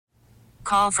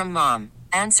Call from mom.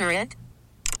 Answer it.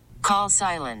 Call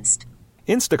silenced.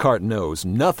 Instacart knows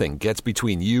nothing gets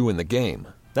between you and the game.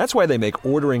 That's why they make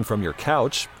ordering from your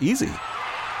couch easy.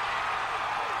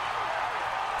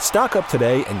 Stock up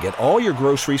today and get all your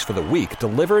groceries for the week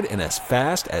delivered in as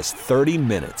fast as 30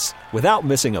 minutes without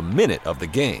missing a minute of the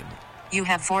game. You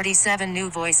have 47 new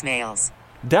voicemails.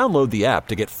 Download the app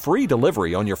to get free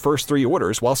delivery on your first 3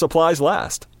 orders while supplies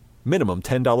last. Minimum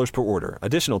 $10 per order.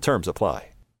 Additional terms apply.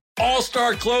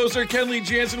 All-star closer Kenley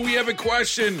Jansen, we have a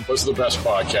question. What's the best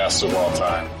podcast of all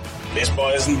time? Baseball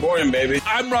isn't boring, baby.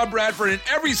 I'm Rob Bradford, and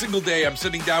every single day I'm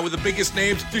sitting down with the biggest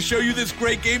names to show you this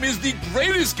great game is the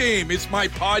greatest game. It's my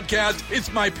podcast.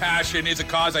 It's my passion. It's a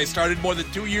cause I started more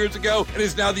than 2 years ago and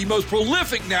is now the most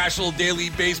prolific national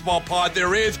daily baseball pod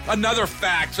there is. Another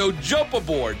fact, so jump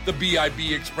aboard the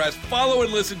BIB Express. Follow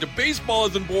and listen to Baseball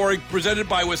Isn't Boring, presented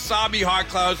by Wasabi Hot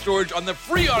Cloud Storage on the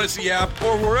free Odyssey app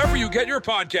or wherever you get your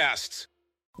podcasts.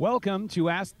 Welcome to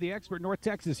Ask the Expert North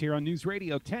Texas here on News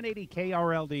Radio 1080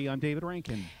 KRLD. I'm David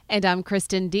Rankin. And I'm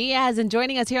Kristen Diaz. And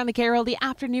joining us here on the KRLD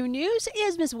Afternoon News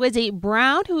is Miss Wizzie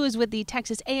Brown, who is with the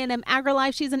Texas A&M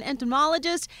Agrilife. She's an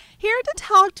entomologist here to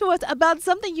talk to us about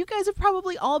something you guys have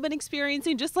probably all been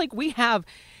experiencing, just like we have.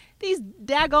 These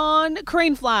daggone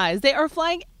crane flies. They are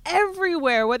flying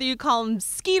everywhere, whether you call them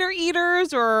skeeter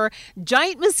eaters or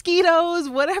giant mosquitoes,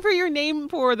 whatever your name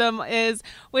for them is.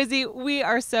 Wizzie, we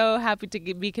are so happy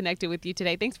to be connected with you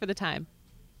today. Thanks for the time.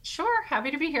 Sure. Happy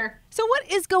to be here. So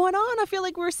what is going on? I feel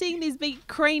like we're seeing these big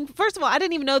crane. First of all, I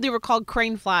didn't even know they were called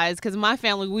crane flies because in my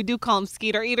family, we do call them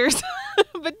skeeter eaters.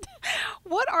 But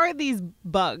what are these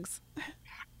bugs?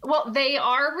 Well, they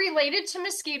are related to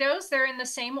mosquitoes. They're in the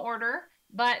same order.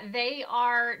 But they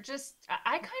are just,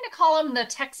 I kind of call them the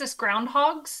Texas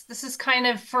groundhogs. This is kind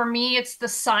of, for me, it's the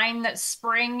sign that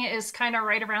spring is kind of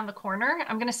right around the corner.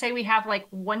 I'm going to say we have like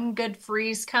one good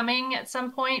freeze coming at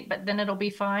some point, but then it'll be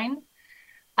fine.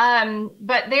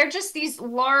 But they're just these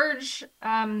large,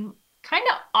 kind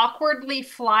of awkwardly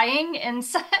flying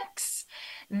insects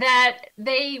that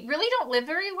they really don't live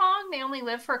very long. They only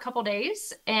live for a couple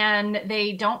days and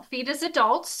they don't feed as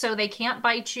adults, so they can't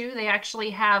bite you. They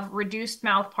actually have reduced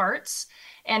mouth parts.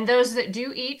 And those that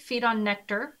do eat feed on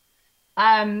nectar.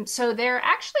 So they're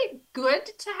actually good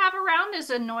to have around,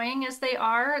 as annoying as they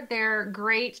are. They're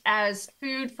great as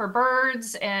food for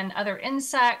birds and other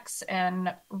insects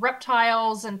and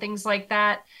reptiles and things like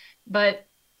that. But,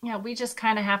 you know, we just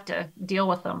kind of have to deal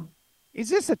with them. Is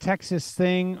this a Texas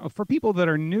thing? For people that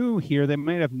are new here, that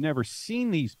might have never seen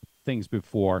these things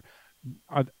before,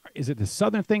 is it the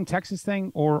Southern thing, Texas thing,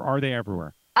 or are they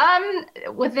everywhere?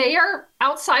 Well, they are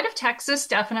outside of Texas,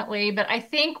 definitely. But I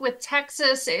think with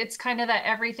Texas, it's kind of that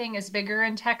everything is bigger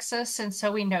in Texas. And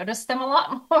so we notice them a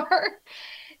lot more.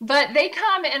 But they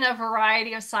come in a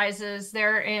variety of sizes.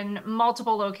 They're in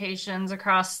multiple locations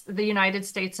across the United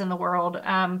States and the world.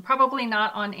 Probably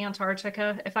not on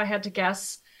Antarctica, if I had to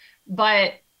guess.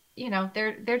 But, you know,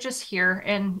 they're just here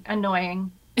and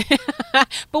annoying.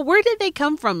 But where did they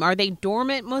come from? Are they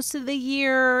dormant most of the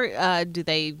year? Do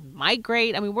they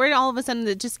migrate? I mean, where all of a sudden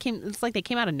it's like they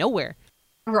came out of nowhere.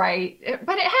 Right.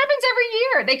 But it happens every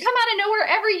year. They come out of nowhere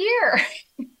every year.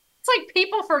 It's like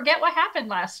people forget what happened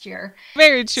last year.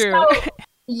 Very true. So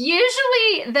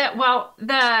usually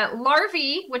the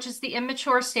larvae, which is the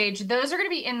immature stage, those are going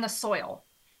to be in the soil.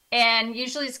 And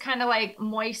usually it's kind of like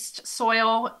moist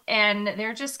soil, and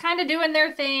they're just kind of doing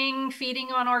their thing, feeding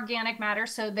on organic matter.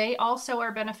 So they also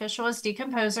are beneficial as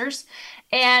decomposers.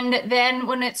 And then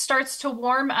when it starts to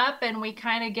warm up and we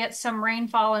kind of get some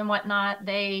rainfall and whatnot,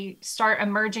 they start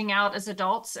emerging out as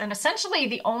adults. And essentially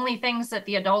the only things that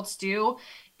the adults do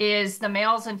is the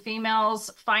males and females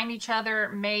find each other,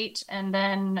 mate, and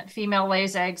then female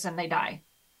lays eggs and they die.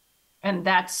 And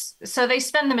so they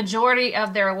spend the majority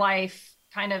of their life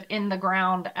kind of in the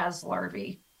ground as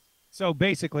larvae. So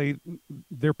basically,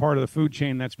 they're part of the food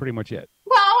chain. That's pretty much it.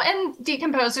 Well, and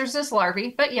decomposers as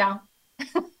larvae, but yeah.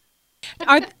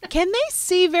 Can they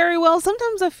see very well?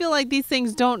 Sometimes I feel like these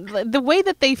things don't. The way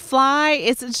that they fly,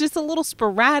 it's just a little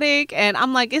sporadic. And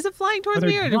I'm like, is it flying towards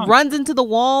me or it runs into the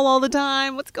wall all the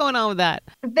time? What's going on with that?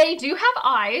 They do have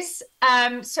eyes.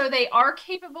 So they are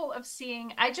capable of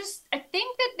seeing. I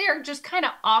think that they're just kind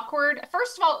of awkward.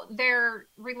 First of all, they're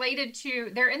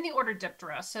in the order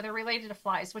Diptera. So they're related to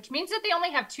flies, which means that they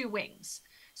only have 2 wings.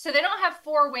 So they don't have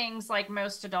 4 wings like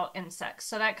most adult insects.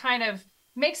 So that kind of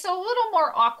makes it a little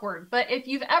more awkward. But if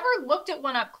you've ever looked at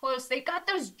one up close, they've got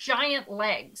those giant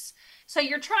legs. So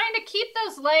you're trying to keep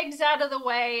those legs out of the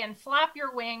way and flap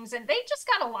your wings. And they just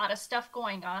got a lot of stuff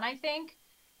going on, I think.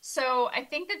 So I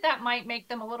think that might make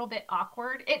them a little bit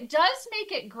awkward. It does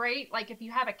make it great. Like if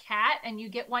you have a cat and you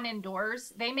get one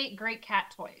indoors, they make great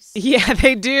cat toys. Yeah,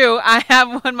 they do. I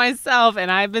have one myself,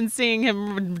 and I've been seeing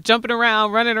him jumping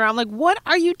around, running around. I'm like, what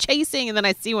are you chasing? And then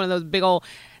I see one of those big old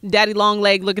daddy long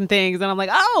leg looking things, and I'm like,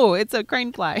 oh, it's a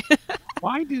crane fly.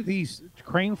 Why do these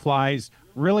crane flies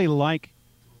really like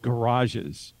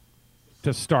garages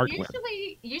to start with?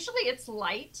 Usually it's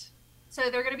light. So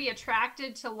they're going to be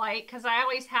attracted to light because I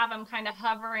always have them kind of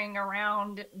hovering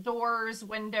around doors,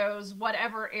 windows,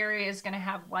 whatever area is going to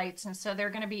have lights. And so they're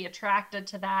going to be attracted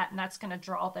to that, and that's going to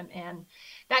draw them in.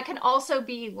 That can also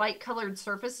be light colored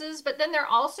surfaces, but then they're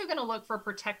also going to look for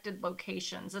protected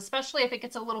locations, especially if it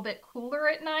gets a little bit cooler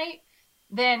at night.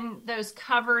 Then those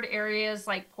covered areas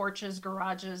like porches,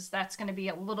 garages, that's going to be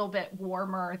a little bit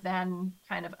warmer than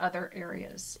kind of other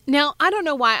areas. Now, I don't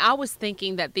know why I was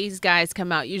thinking that these guys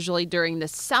come out usually during the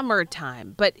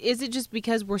summertime, but is it just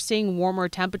because we're seeing warmer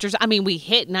temperatures? I mean, we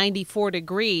hit 94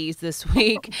 degrees this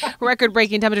week,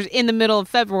 record-breaking temperatures in the middle of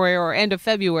February or end of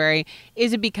February.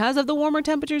 Is it because of the warmer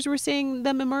temperatures we're seeing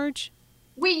them emerge?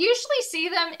 We usually see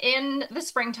them in the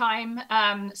springtime.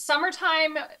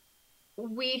 Summertime,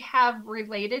 we have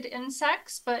related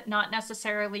insects, but not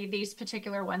necessarily these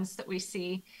particular ones that we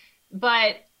see.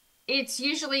 But it's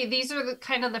usually, these are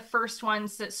kind of the first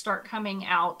ones that start coming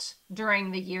out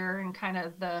during the year, and kind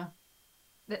of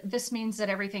this means that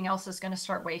everything else is going to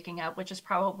start waking up, which is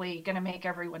probably going to make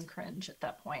everyone cringe at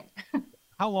that point.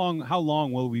 How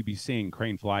long will we be seeing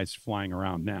crane flies flying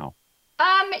around now?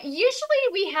 Usually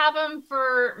we have them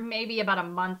for maybe about a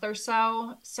month or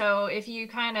so. So if you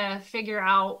kind of figure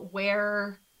out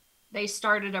where they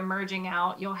started emerging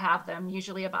out, you'll have them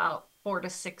usually about 4 to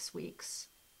 6 weeks.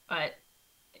 But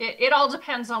it all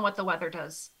depends on what the weather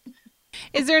does.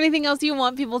 Is there anything else you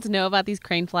want people to know about these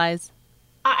crane flies?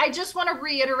 I just want to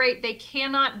reiterate, they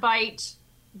cannot bite.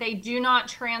 They do not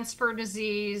transfer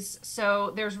disease,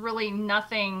 so there's really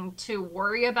nothing to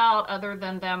worry about other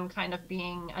than them kind of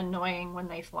being annoying when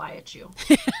they fly at you.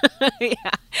 Yeah,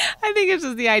 I think it's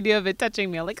just the idea of it touching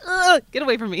me. I'm like, ugh, get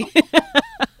away from me.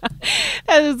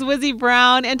 That is Wizzie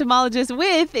Brown, entomologist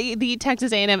with the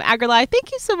Texas A&M Agrilife.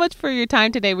 Thank you so much for your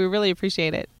time today. We really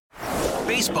appreciate it.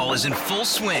 Baseball is in full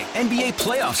swing. NBA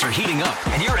playoffs are heating up,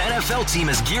 and your NFL team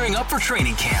is gearing up for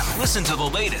training camp. Listen to the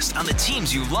latest on the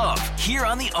teams you love here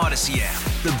on the Odyssey app.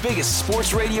 The biggest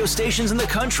sports radio stations in the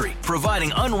country,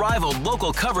 providing unrivaled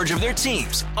local coverage of their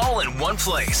teams, all in one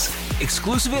place.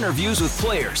 Exclusive interviews with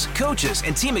players, coaches,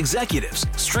 and team executives,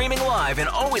 streaming live and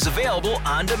always available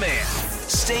on demand.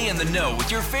 Stay in the know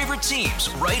with your favorite teams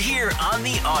right here on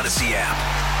the Odyssey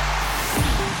app.